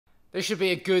This should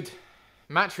be a good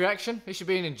match reaction. This should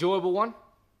be an enjoyable one.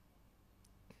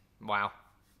 Wow.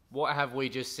 What have we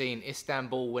just seen?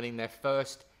 Istanbul winning their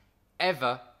first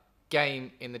ever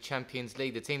game in the Champions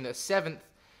League. The team that's 7th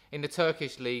in the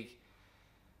Turkish league,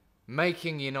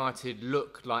 making United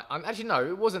look like... Actually, no,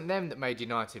 it wasn't them that made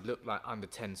United look like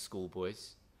under-10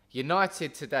 schoolboys.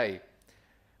 United today,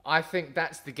 I think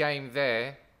that's the game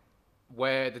there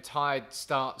where the tide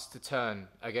starts to turn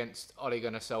against Ole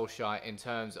Gunnar Solskjaer in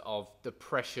terms of the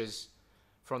pressures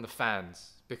from the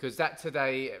fans. Because that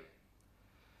today...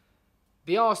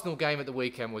 The Arsenal game at the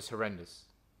weekend was horrendous.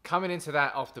 Coming into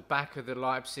that off the back of the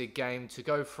Leipzig game, to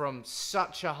go from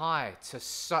such a high to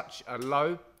such a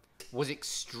low was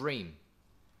extreme.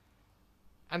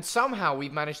 And somehow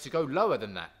we've managed to go lower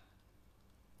than that.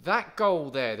 That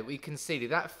goal there that we conceded,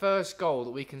 that first goal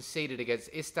that we conceded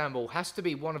against Istanbul, has to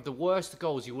be one of the worst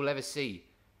goals you will ever see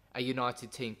a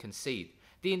United team concede.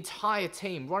 The entire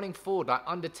team running forward like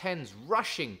under 10s,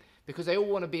 rushing because they all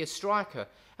want to be a striker.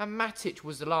 And Matic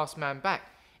was the last man back.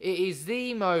 It is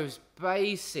the most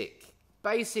basic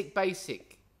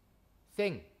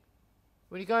thing.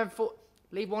 When you're going for,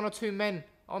 leave 1 or 2 men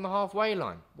on the halfway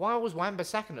line. Why was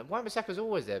Wan-Bissaka? Wan-Bissaka's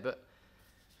always there, but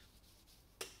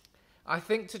I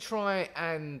think to try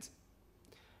and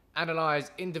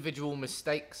analyse individual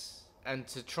mistakes and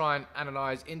to try and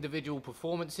analyse individual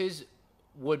performances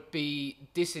would be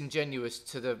disingenuous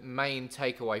to the main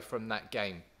takeaway from that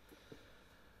game.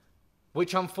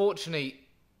 Which, unfortunately,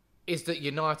 is that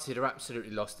United are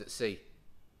absolutely lost at sea.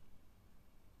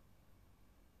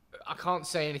 I can't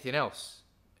say anything else.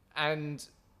 And,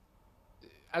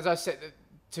 as I said,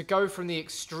 to go from the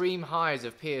extreme highs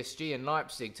of PSG and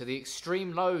Leipzig to the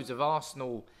extreme lows of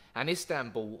Arsenal and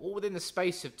Istanbul, all within the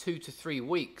space of 2 to 3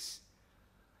 weeks,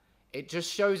 it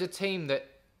just shows a team that,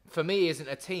 for me, isn't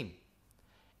a team.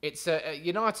 It's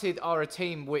United are a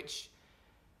team which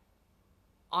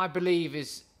I believe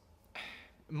is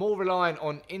more reliant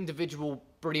on individual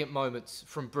brilliant moments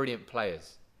from brilliant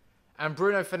players. And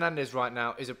Bruno Fernandes right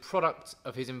now is a product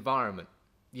of his environment.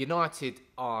 United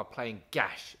are playing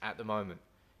gash at the moment.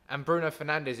 And Bruno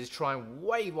Fernandes is trying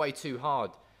way too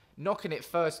hard, knocking it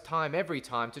first time every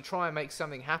time to try and make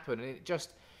something happen, and it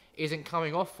just isn't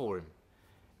coming off for him.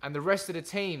 And the rest of the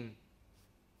team...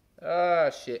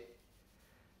 shit.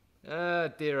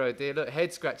 Dear oh dear. Look,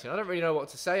 head scratching. I don't really know what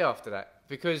to say after that,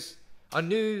 because I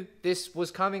knew this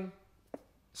was coming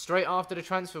straight after the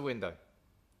transfer window.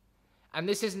 And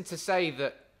this isn't to say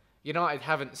that United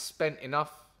haven't spent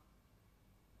enough.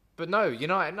 But no,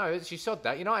 United, no, you sod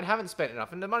that. United haven't spent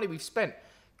enough. And the money we've spent,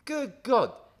 good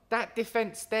God, that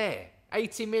defence there.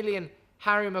 80 million,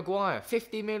 Harry Maguire.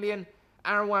 50 million,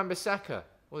 Aaron Wan-Bissaka.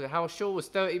 Was it Howard Shaw was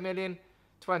 30 million.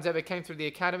 Tuanzebe came through the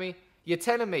academy. You're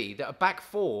telling me that a back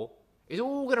four is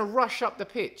all going to rush up the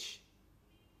pitch,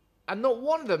 and not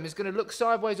one of them is going to look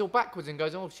sideways or backwards and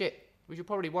goes, oh shit,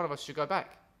 one of us should go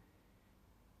back.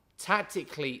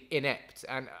 Tactically inept.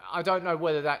 And I don't know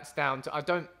whether that's down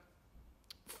to...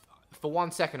 For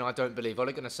 1 second, I don't believe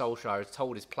Ole Gunnar Solskjaer has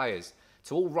told his players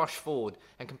to all rush forward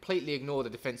and completely ignore the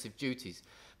defensive duties.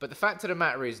 But the fact of the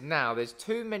matter is now there's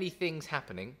too many things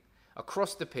happening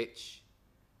across the pitch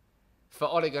for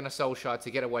Ole Gunnar Solskjaer to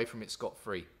get away from it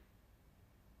scot-free.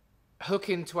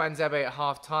 Hooking Tuanzebe at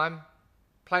half-time,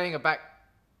 playing a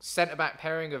centre-back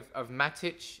pairing of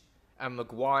Matic and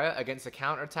Maguire against a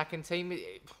counter-attacking team.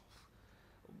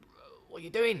 What are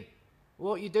you doing?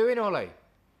 What are you doing, Ole?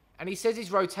 And he says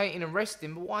he's rotating and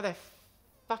resting, but why the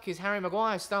fuck is Harry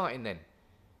Maguire starting then?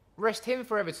 Rest him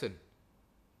for Everton.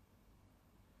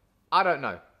 I don't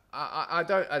know. I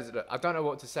don't know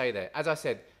what to say there. As I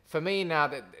said, for me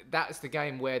now, that's the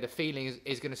game where the feeling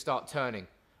is going to start turning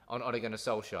on Ole Gunnar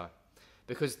Solskjaer.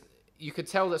 Because you could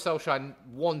tell that Solskjaer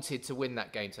wanted to win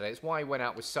that game today. It's why he went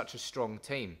out with such a strong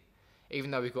team.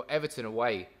 Even though we've got Everton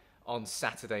away on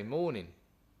Saturday morning.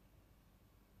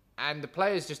 And the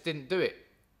players just didn't do it.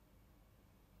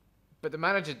 But the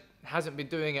manager hasn't been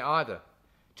doing it either.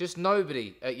 Just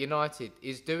nobody at United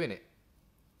is doing it.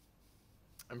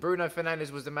 And Bruno Fernandes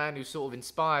was the man who sort of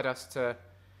inspired us to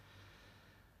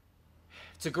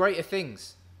greater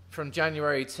things from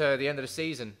January to the end of the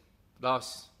season,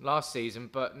 last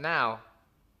season. But now,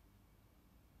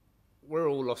 we're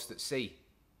all lost at sea.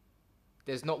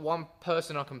 There's not one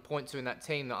person I can point to in that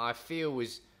team that I feel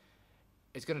is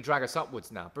going to drag us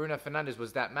upwards now. Bruno Fernandes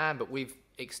was that man, but we've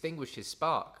extinguished his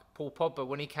spark. Paul Pogba,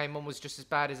 when he came on, was just as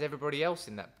bad as everybody else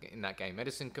in that game.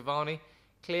 Edison Cavani,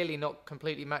 clearly not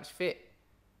completely match fit.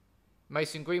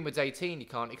 Mason Greenwood's 18, you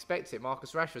can't expect it.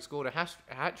 Marcus Rashford scored a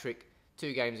hat-trick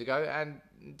 2 games ago and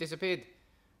disappeared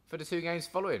for the 2 games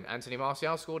following. Anthony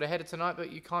Martial scored a header tonight, but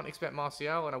you can't expect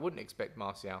Martial, and I wouldn't expect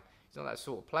Martial. He's not that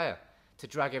sort of player to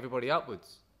drag everybody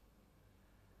upwards.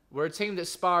 We're a team that's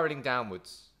spiralling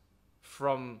downwards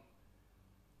from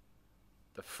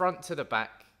the front to the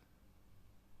back,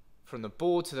 from the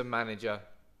board to the manager.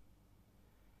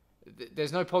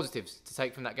 There's no positives to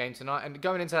take from that game tonight. And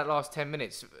going into that last 10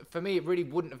 minutes, for me, it really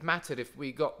wouldn't have mattered if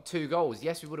we got 2 goals.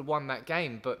 Yes, we would have won that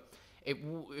game, but it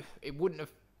wouldn't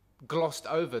have glossed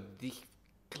over the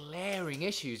glaring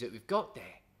issues that we've got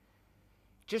there.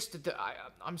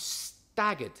 I'm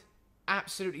staggered,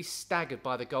 absolutely staggered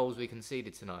by the goals we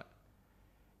conceded tonight.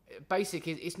 Basic,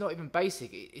 it's not even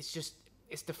basic.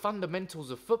 It's the fundamentals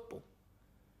of football.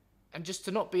 And just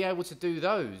to not be able to do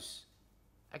those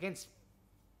against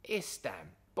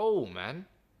Istanbul, man.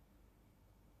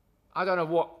 I don't know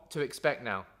what to expect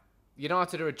now.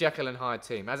 United are a Jekyll and Hyde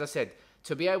team. As I said,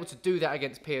 to be able to do that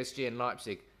against PSG and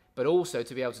Leipzig, but also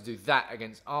to be able to do that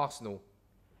against Arsenal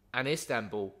and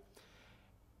Istanbul,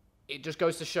 it just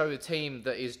goes to show the team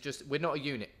that is just, we're not a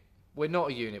unit. We're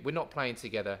not a unit. We're not playing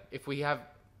together. If we have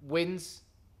wins,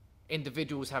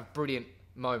 individuals have brilliant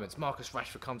moments. Marcus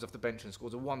Rashford comes off the bench and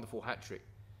scores a wonderful hat-trick.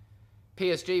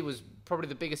 PSG was probably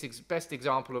the best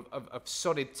example of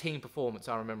solid team performance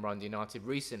I remember under United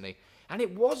recently. And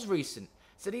it was recent.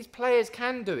 So these players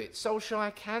can do it.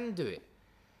 Solskjaer can do it.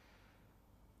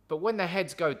 But when the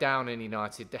heads go down in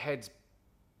United,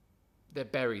 they're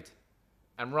buried.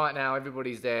 And right now,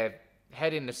 everybody's there,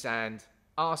 head in the sand,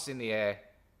 arse in the air,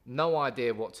 no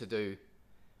idea what to do.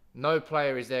 No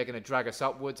player is there going to drag us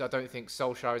upwards. I don't think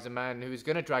Solskjaer is a man who is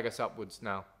going to drag us upwards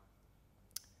now.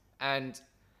 And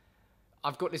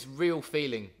I've got this real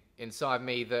feeling inside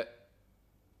me that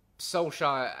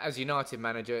Solskjaer, as United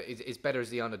manager, is better as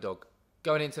the underdog.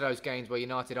 Going into those games where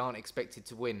United aren't expected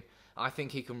to win, I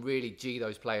think he can really G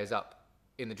those players up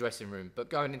in the dressing room. But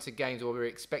going into games where we're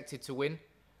expected to win,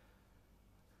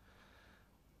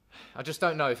 I just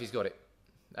don't know if he's got it.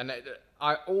 And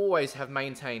I always have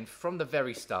maintained from the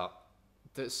very start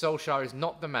that Solskjaer is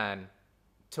not the man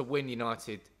to win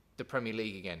United the Premier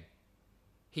League again.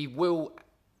 He will,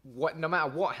 no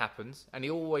matter what happens, and he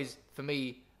always, for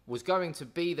me, was going to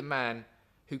be the man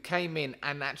who came in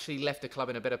and actually left the club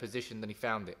in a better position than he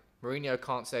found it. Mourinho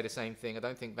can't say the same thing. I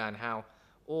don't think Van Gaal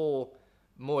or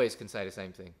Moyes can say the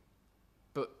same thing.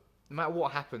 But no matter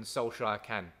what happens, Solskjaer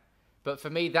can. But for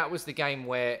me, that was the game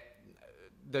where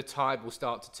the tide will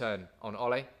start to turn on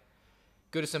Ole.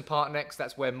 Goodison Park next,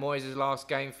 that's where Moyes' last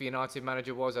game for United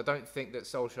manager was. I don't think that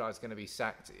Solskjaer is going to be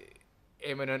sacked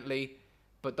imminently,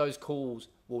 but those calls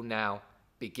will now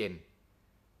begin.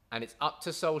 And it's up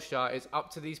to Solskjaer, it's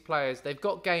up to these players. They've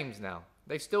got games now.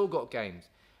 They've still got games.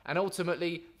 And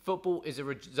ultimately, football is a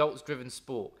results-driven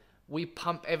sport. We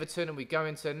pump Everton and we go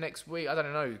into next week. I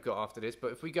don't know who we've got after this,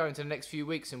 but if we go into the next few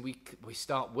weeks and we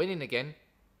start winning again,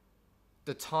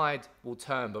 the tide will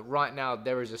turn. But right now,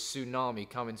 there is a tsunami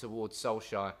coming towards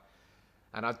Solskjaer.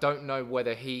 And I don't know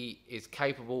whether he is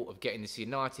capable of getting this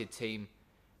United team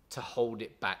to hold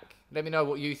it back. Let me know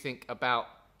what you think about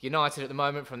United at the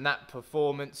moment from that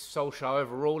performance, Solskjaer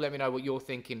overall. Let me know what you're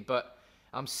thinking. But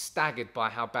I'm staggered by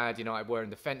how bad United were in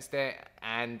defence there.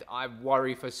 And I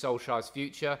worry for Solskjaer's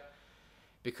future.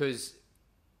 Because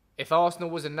if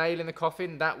Arsenal was a nail in the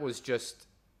coffin, that was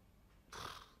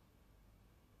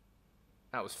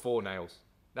 4 nails.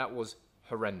 That was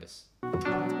horrendous.